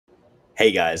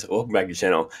Hey guys, welcome back to the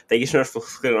channel. Thank you so much for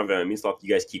clicking on the video. It means a lot if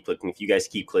you guys keep clicking. If you guys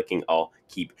keep clicking, I'll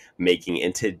keep making.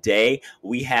 And today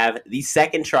we have the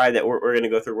second tribe that we're going to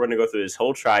go through. We're going to go through this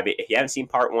whole tribe. If you haven't seen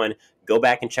part one, go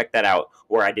back and check that out,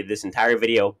 where I did this entire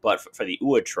video, but for the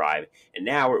UA tribe. And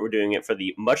now we're doing it for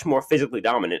the much more physically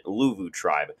dominant LUVU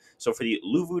tribe. So for the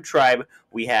LUVU tribe,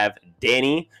 we have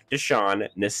Danny, Deshaun,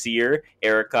 Nasir,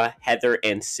 Erica, Heather,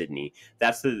 and Sydney.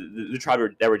 That's the tribe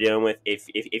that we're dealing with. If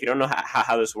you don't know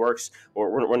how this works, we're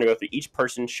going to go through each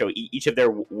person, show each of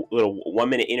their little 1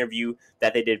 minute interview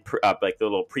that they did, like the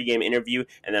little pregame interview,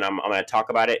 and then I'm going to talk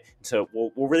about it. So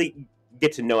we'll really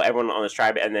get to know everyone on this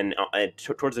tribe, and then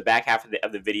towards the back half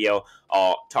of the video,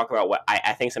 I'll talk about what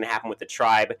I think is going to happen with the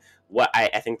tribe, what I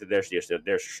think that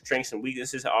their strengths and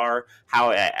weaknesses are,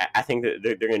 how I think that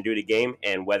they're going to do the game,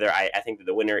 and whether I think that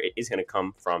the winner is going to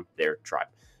come from their tribe.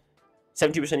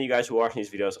 70% of you guys who are watching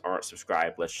these videos aren't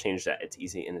subscribed. Let's change that. It's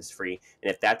easy and it's free. And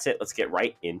if that's it, let's get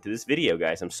right into this video,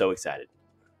 guys. I'm so excited.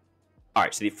 All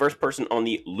right, so the first person on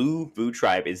the LUVU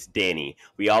tribe is Danny.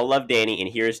 We all love Danny, and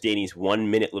here's Danny's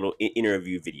 1 minute little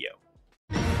interview video.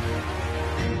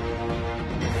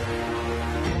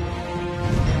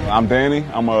 I'm Danny.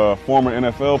 I'm a former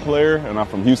NFL player, and I'm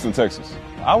from Houston, Texas.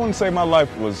 I wouldn't say my life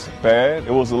was bad.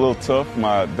 It was a little tough.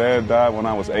 My dad died when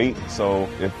I was 8, so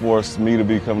it forced me to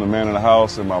become the man of the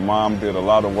house, and my mom did a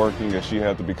lot of working, and she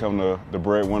had to become the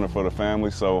breadwinner for the family.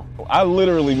 So I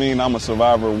literally mean I'm a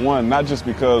survivor, one, not just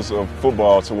because of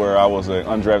football to where I was an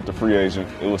undrafted free agent.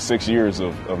 It was 6 years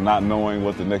of not knowing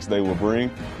what the next day would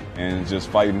bring and just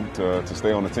fighting to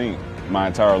stay on the team. My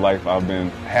entire life, I've been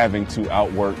having to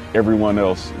outwork everyone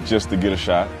else just to get a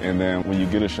shot. And then when you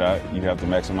get a shot, you have to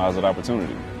maximize that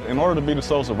opportunity. In order to be the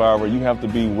sole survivor, you have to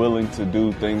be willing to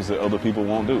do things that other people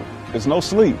won't do. There's no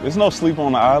sleep. There's no sleep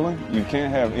on the island. You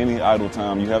can't have any idle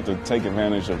time. You have to take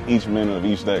advantage of each minute of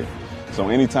each day. So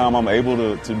anytime I'm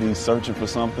able to be searching for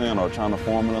something or trying to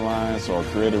form an alliance or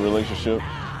create a relationship,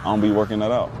 I'm going to be working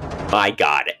that out. My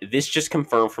God, this just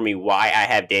confirmed for me why I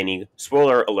have Danny,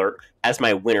 spoiler alert, as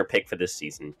my winner pick for this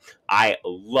season. I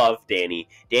love Danny.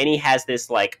 Danny has this,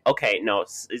 like, okay, no,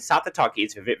 it's not the talkie.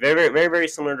 It's very, very, very, very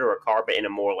similar to Ricard, but in a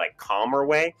more, like, calmer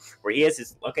way, where he has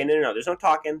this, okay, no, there's no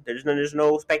talking. There's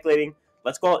no speculating.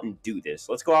 Let's go out and do this.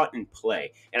 Let's go out and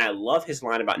play. And I love his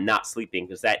line about not sleeping,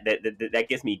 because that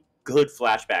gives me good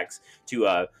flashbacks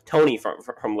to Tony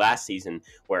from last season,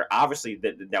 where obviously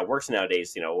that works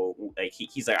nowadays. You know, like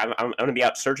he's like, I'm going to be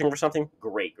out searching for something.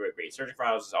 Great. Searching for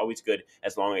houses is always good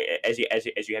as long as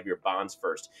you have your bonds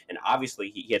first. And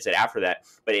obviously he had said after that,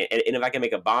 but and if I can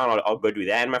make a bond, I'll go do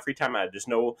that in my free time. There's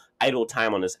no idle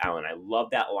time on this island. I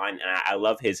love that line, and I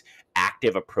love his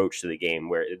active approach to the game,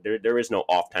 where there is no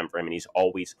off time for him, and he's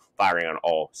always firing on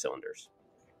all cylinders.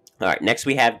 All right, next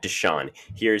we have Deshaun.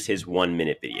 Here's his 1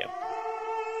 minute video.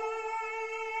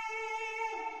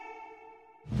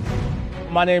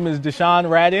 My name is Deshaun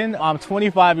Radin. I'm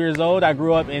 25 years old. I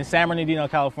grew up in San Bernardino,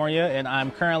 California, and I'm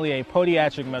currently a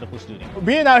podiatric medical student.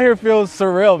 Being out here feels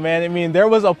surreal, man. I mean, there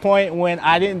was a point when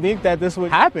I didn't think that this would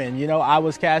happen. You know, I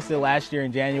was casted last year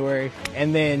in January,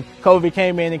 and then COVID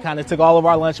came in and kind of took all of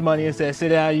our lunch money and said, sit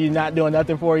down, you're not doing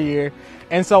nothing for a year.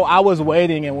 And so I was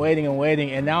waiting,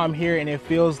 and now I'm here, and it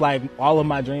feels like all of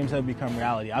my dreams have become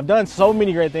reality. I've done so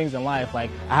many great things in life. Like,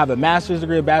 I have a master's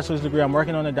degree, a bachelor's degree, I'm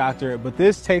working on a doctorate, but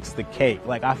this takes the cake.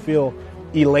 Like, I feel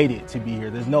elated to be here.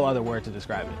 There's no other word to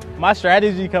describe it. My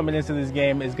strategy coming into this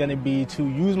game is going to be to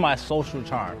use my social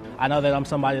charm. I know that I'm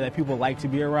somebody that people like to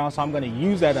be around, so I'm going to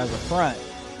use that as a front.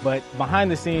 But behind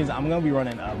the scenes, I'm going to be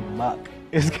running amok.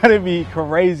 It's going to be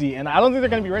crazy, and I don't think they're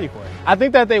going to be ready for it. I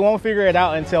think that they won't figure it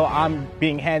out until I'm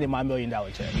being handed my $1 million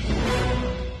check.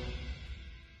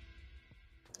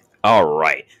 All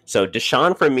right, so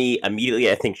Deshaun for me,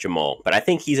 immediately I think Jamal, but I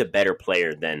think he's a better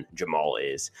player than Jamal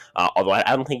is. Although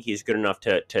I don't think he's good enough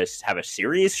to have a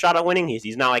serious shot at winning.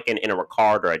 He's not like in a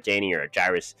Ricard or a Danny or a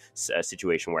Jairus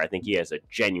situation where I think he has a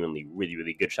genuinely really,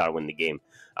 really good shot at winning the game.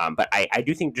 But I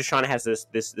do think Deshaun has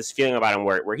this feeling about him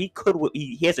where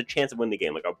he has a chance of winning the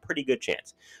game, like a pretty good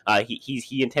chance.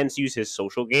 He intends to use his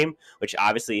social game, which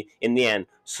obviously in the end,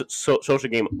 social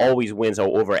game always wins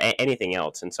over anything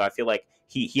else. And so I feel like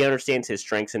he understands his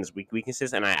strengths and his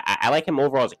weaknesses, and I like him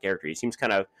overall as a character. He seems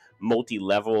kind of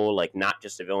multi-level, like not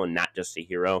just a villain, not just a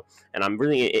hero. And I'm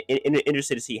really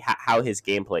interested to see how his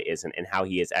gameplay is and how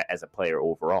he is as a player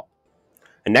overall.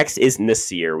 And next is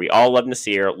Nasir. We all love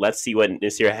Nasir. Let's see what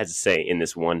Nasir has to say in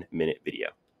this 1 minute video.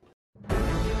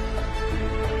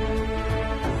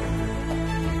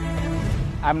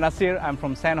 I'm Nasir. I'm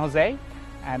from San Jose,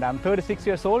 and I'm 36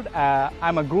 years old.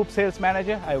 I'm a group sales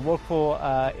manager. I work for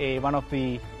one of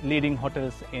the leading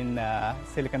hotels in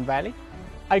Silicon Valley.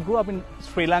 I grew up in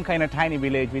Sri Lanka in a tiny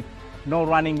village with no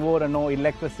running water, no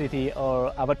electricity,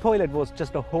 or our toilet was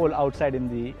just a hole outside in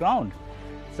the ground.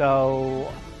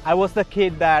 So I was the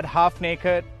kid that half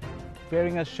naked,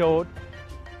 wearing a short,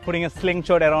 putting a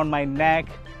slingshot around my neck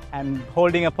and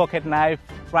holding a pocket knife,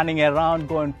 running around,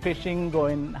 going fishing,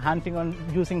 going hunting on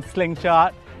using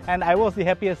slingshot. And I was the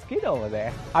happiest kid over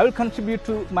there. I will contribute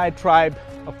to my tribe.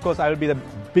 Of course, I will be the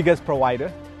biggest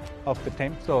provider of the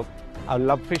team. So I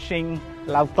love fishing,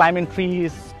 love climbing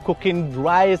trees, cooking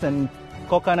rice and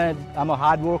coconut. I'm a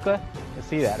hard worker. You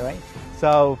see that, right?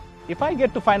 So if I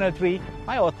get to final 3,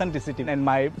 my authenticity and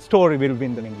my story will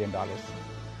win the $1 million.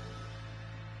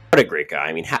 What a great guy.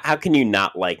 I mean, how can you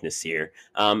not like Nasir?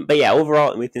 But yeah,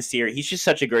 overall with Nasir, he's just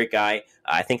such a great guy.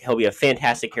 I think he'll be a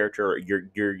fantastic character.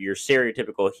 Your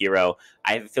stereotypical hero.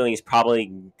 I have a feeling he's probably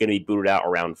going to be booted out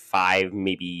around 5,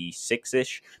 maybe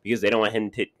 6-ish, because they don't want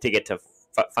him to get to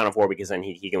Final 4, because then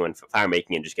he can win fire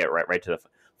making and just get right to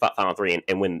the Final 3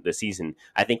 and win the season.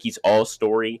 I think he's all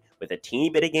story with a teeny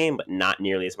bit of game, but not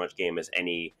nearly as much game as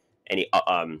any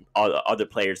other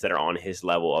players that are on his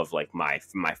level of like my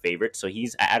favorites. So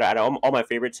he's out of all my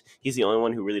favorites, he's the only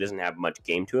one who really doesn't have much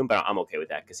game to him, but I'm okay with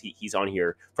that because he's on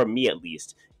here, from me at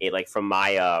least, like from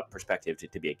my perspective,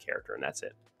 to be a character, and that's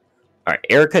it. All right,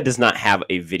 Erica does not have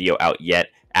a video out yet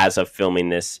as of filming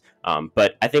this,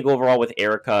 but I think overall with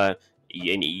Erica,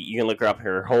 you can look her up.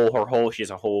 She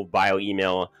has a whole bio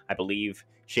email, I believe.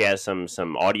 She has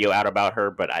some audio out about her,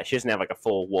 but she doesn't have like a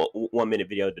full 1 minute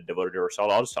video devoted to her. So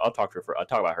I'll talk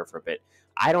about her for a bit.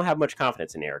 I don't have much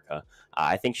confidence in Erica.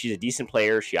 I think she's a decent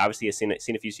player. She obviously has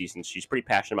seen a few seasons. She's pretty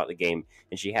passionate about the game,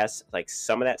 and she has like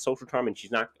some of that social charm. And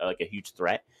she's not like a huge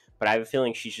threat, but I have a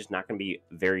feeling she's just not going to be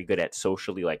very good at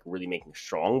socially like really making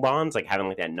strong bonds, like having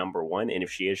like that number one. And if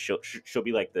she is, she'll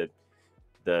be like the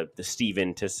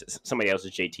Steven to somebody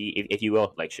else's JT, if you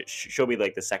will. Like she'll be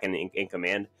like the second in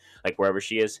command, like wherever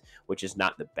she is, which is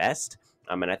not the best.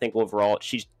 And I think overall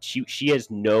she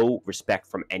has no respect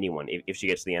from anyone if she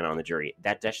gets to the end on the jury.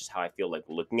 That's just how I feel like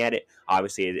looking at it.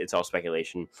 Obviously, it's all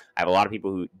speculation. I have a lot of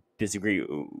people who disagree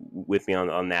with me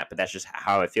on that, but that's just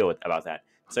how I feel about that.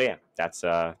 So yeah, that's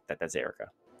Erica.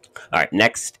 All right,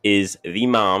 next is the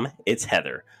mom. It's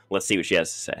Heather. Let's see what she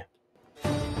has to say.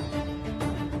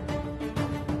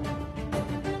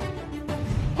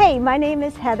 Hey, my name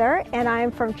is Heather, and I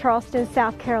am from Charleston,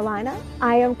 South Carolina.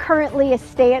 I am currently a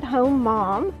stay-at-home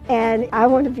mom, and I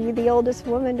want to be the oldest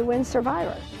woman to win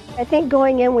Survivor. I think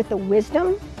going in with the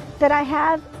wisdom that I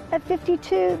have at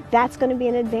 52, that's going to be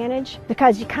an advantage,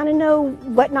 because you kind of know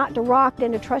what not to rock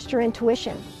and to trust your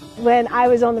intuition. When I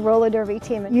was on the roller derby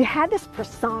team, you had this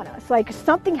persona. It's like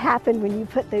something happened when you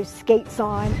put those skates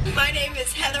on. My name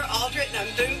is Heather Aldrich, and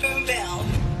I'm Boom Boom Bell.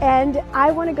 And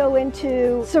I want to go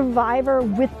into Survivor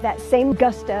with that same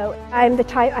gusto. I'm the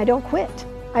type, I don't quit.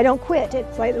 I don't quit.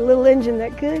 It's like the little engine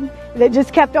that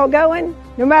just kept on going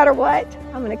no matter what.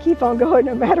 I'm going to keep on going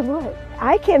no matter what.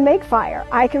 I can make fire.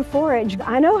 I can forage.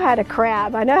 I know how to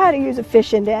crab. I know how to use a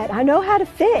fishing net. I know how to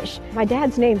fish. My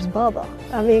dad's name's Bubba.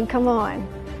 I mean, come on.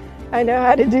 I know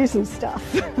how to do some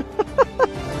stuff.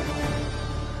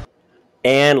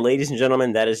 And ladies and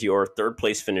gentlemen, that is your third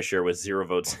place finisher with 0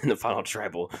 votes in the final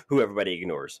tribal, who everybody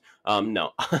ignores. No,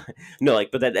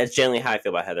 but that's generally how I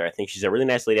feel about Heather. I think she's a really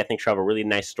nice lady. I think she'll have a really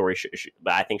nice story,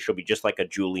 but I think she'll be just like a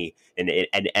Julie in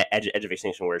Edge of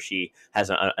Extinction, where she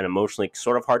has an emotionally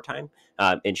sort of hard time,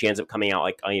 and she ends up coming out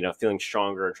like feeling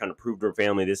stronger and trying to prove to her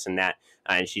family this and that,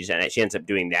 and she ends up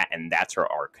doing that, and that's her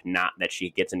arc. Not that she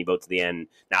gets any votes at the end,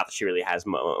 not that she really has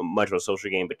much of a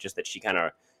social game, but just that she kind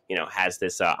of has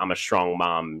this I'm a strong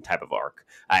mom type of arc.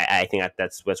 I think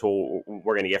that's what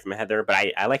we're going to get from Heather, but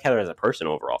I like Heather as a person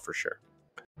overall for sure.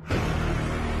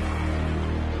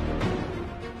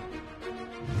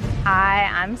 Hi,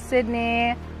 I'm Sydney.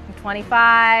 I'm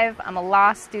 25. I'm a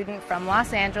law student from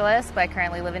Los Angeles, but I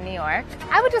currently live in New York.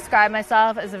 I would describe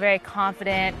myself as a very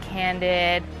confident,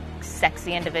 candid,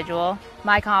 sexy individual.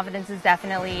 My confidence is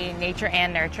definitely nature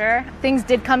and nurture. Things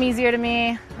did come easier to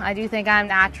me. I do think I'm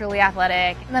naturally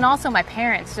athletic. And then also my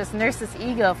parents just nursed this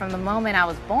ego from the moment I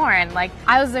was born. Like,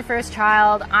 I was their first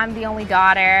child, I'm the only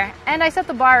daughter, and I set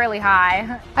the bar really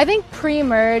high. I think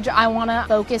pre-merge, I want to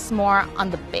focus more on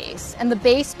the base, and the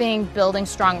base being building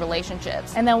strong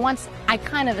relationships. And then once I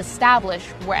kind of establish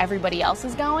where everybody else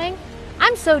is going,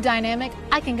 I'm so dynamic,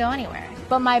 I can go anywhere.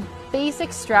 But my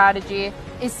basic strategy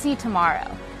is see tomorrow,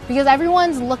 because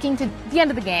everyone's looking to the end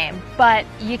of the game, but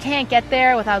you can't get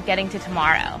there without getting to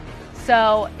tomorrow.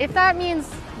 So if that means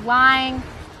lying,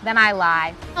 then I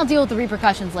lie. I'll deal with the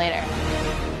repercussions later.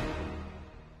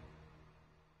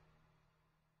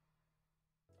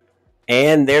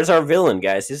 And there's our villain,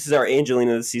 guys. This is our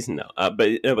Angelina of the season, though.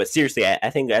 But seriously, I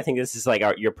think this is like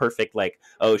your perfect, like,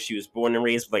 oh, she was born and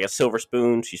raised with like a silver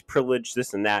spoon. She's privileged,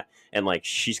 this and that, and like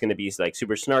she's gonna be like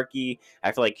super snarky.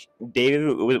 I feel like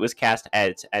David was cast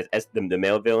as the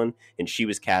male villain, and she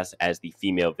was cast as the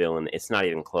female villain. It's not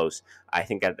even close. I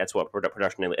think that's what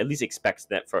production at least expects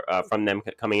that from them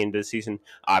coming into the season.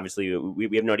 Obviously,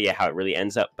 we have no idea how it really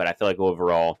ends up, but I feel like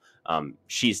overall,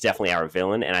 she's definitely our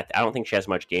villain, and I don't think she has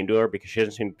much game to her because she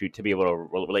doesn't seem to be able to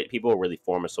relate to people or really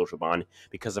form a social bond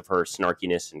because of her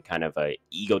snarkiness and kind of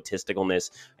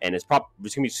egotisticalness. And it's gonna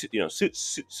be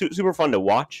super fun to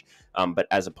watch. But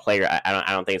as a player,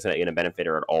 I don't think it's gonna benefit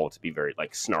her at all to be very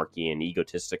like snarky and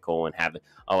egotistical and have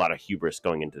a lot of hubris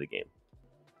going into the game.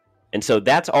 And so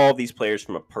that's all of these players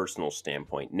from a personal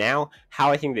standpoint. Now, how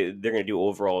I think that they're going to do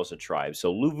overall as a tribe.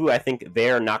 So LUVU, I think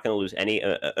they're not going to lose any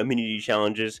immunity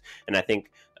challenges. And I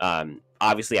think,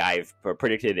 obviously, I've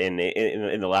predicted in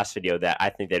the last video that I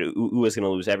think that UA is going to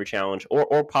lose every challenge,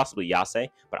 or possibly Yase.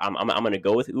 But I'm going to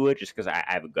go with UA just because I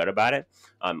have a gut about it.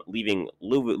 Leaving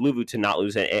LUVU to not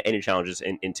lose any challenges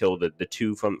until the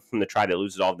two from the tribe that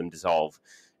loses all of them dissolve.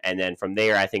 And then from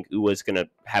there, I think UA is going to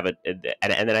have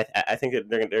and then I think that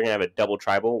they're going to have a double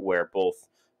tribal where both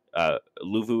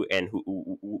LUVU and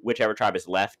whichever tribe is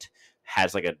left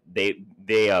has like they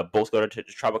both go to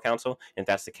tribal council. And if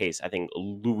that's the case, I think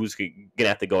LUVU's going to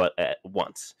have to go at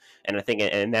once. And I think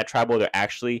in that tribal, they're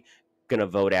actually going to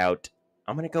vote out.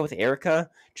 I'm going to go with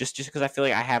Erica just because I feel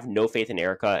like I have no faith in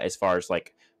Erica as far as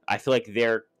like I feel like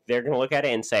they're going to look at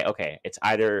it and say, okay, it's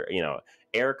either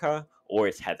Erica or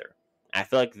it's Heather. I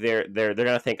feel like they're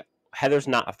gonna think Heather's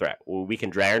not a threat. Well, we can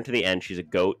drag her into the end. She's a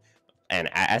goat, and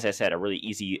as I said, a really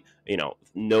easy,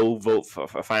 no vote for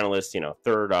finalist,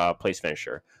 third place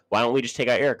finisher. Why don't we just take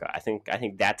out Erica? I think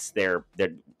that's their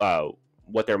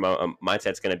what their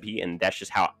mindset's going to be, and that's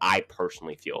just how I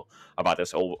personally feel about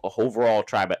this overall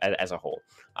tribe as a whole.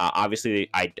 Obviously,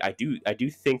 I do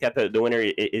think that the winner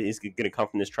is going to come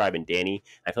from this tribe and Danny.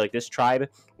 I feel like this tribe,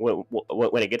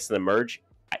 when it gets to the merge,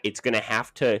 it's going to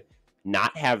have to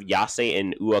not have Yase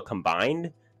and UA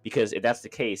combined, because if that's the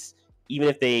case, even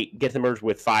if they get to merge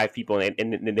with 5 people and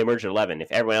they merge at 11,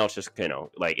 if everyone else just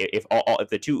if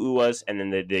the 2 UAs and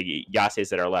then the Yases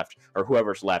that are left, or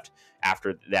whoever's left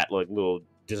after that little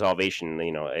dissolvation,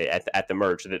 at the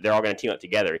merge, so that they're all going to team up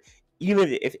together,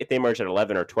 even if they merge at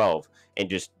 11 or 12 and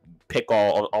just pick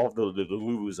all of the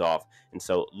LUVUs off. And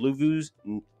so LUVUs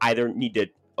either need to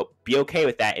be okay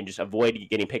with that and just avoid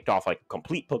getting picked off like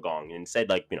complete Pagong, and instead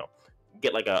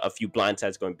get like a few blind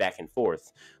sides going back and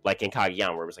forth, like in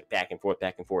Kageyama, where it was like back and forth,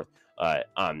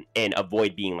 and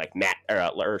avoid being like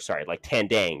like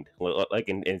tandanged, like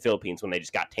in Philippines when they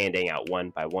just got tandang out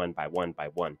one by one.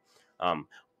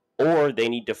 Or they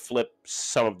need to flip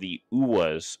some of the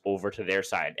UAs over to their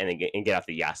side and get off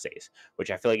the Yases,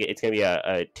 which I feel like it's going to be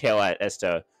a tale as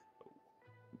to,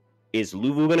 is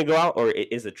LUVU going to go out, or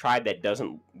is the tribe that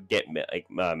doesn't get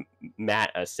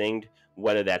Matt singed,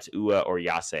 whether that's UA or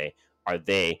Yase, are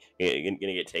they going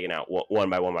to get taken out one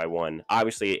by one?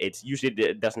 Obviously,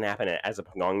 it doesn't happen as a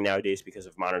Pagong nowadays because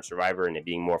of Modern Survivor and it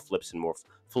being more flips and more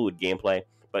fluid gameplay.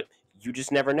 But you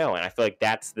just never know, and I feel like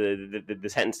that's the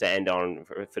sentence to end on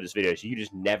for this video. So you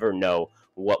just never know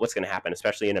what's going to happen,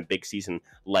 especially in a big season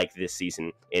like this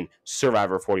season in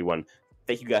Survivor 41.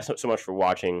 Thank you guys so much for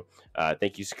watching.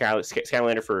 Thank you,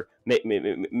 Skylander, for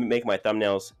making my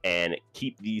thumbnails, and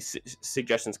keep these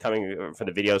suggestions coming for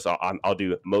the videos. I'll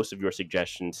do most of your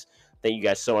suggestions. Thank you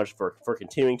guys so much for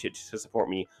continuing to support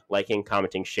me, liking,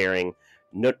 commenting, sharing.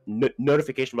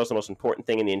 Notification was the most important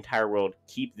thing in the entire world.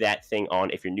 Keep that thing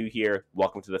on. If you're new here,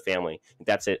 welcome to the family.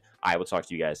 That's it. I will talk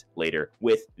to you guys later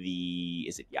with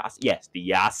the Yase? Yes, the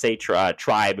Yase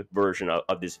tribe version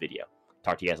of this video.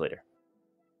 Talk to you guys later.